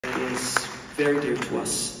is very dear to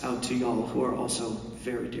us, out to y'all who are also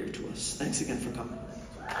very dear to us. Thanks again for coming.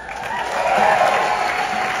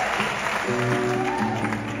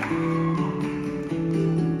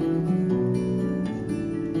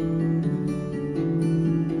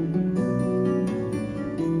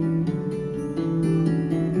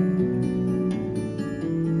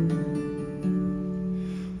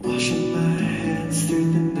 Washing my hands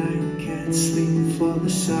through the night, can't sleep for the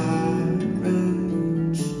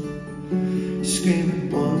sirens, screaming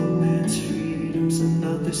one man's freedom's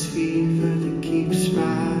another's fever that keeps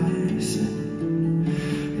rising,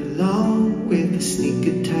 along with the sneak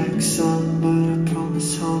attack sun. But I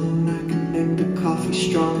promise, hon, I can make the coffee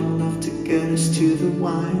strong enough to get us to the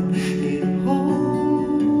wine in holding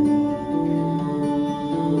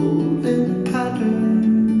pattern.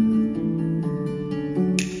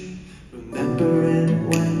 Remembering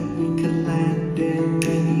when we could land in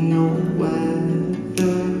any old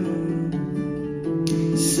weather,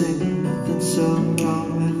 singing nothing so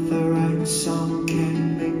wrong that the right song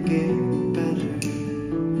can't make it better.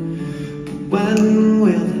 But when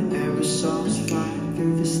will the aerosols fly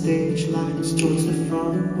through the stage lights towards the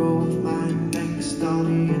front row of my next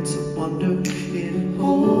audience? I wonder in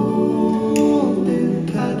holding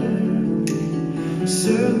pattern,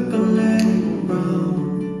 circling around.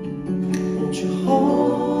 Won't you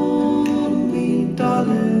hold me,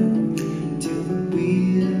 darling, till the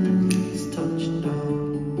wheels touch down?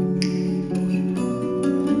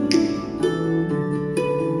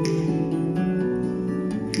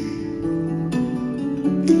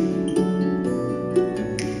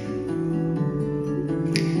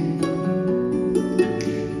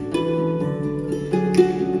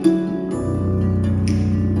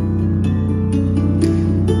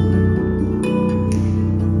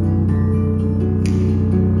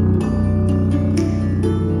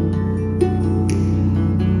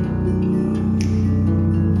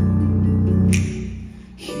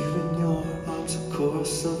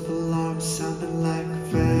 Chorus of alarms sounding like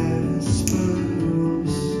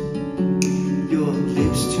vespers. Your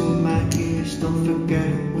lips to my ears, don't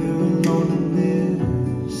forget we're alone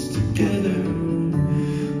in this together.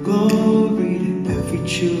 Glory to every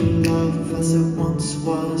true love, as it once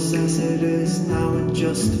was, as it is now, and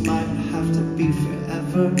just might have to be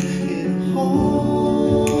forever. In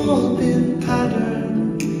holding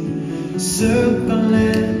pattern,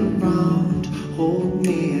 circling around, hold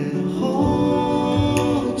me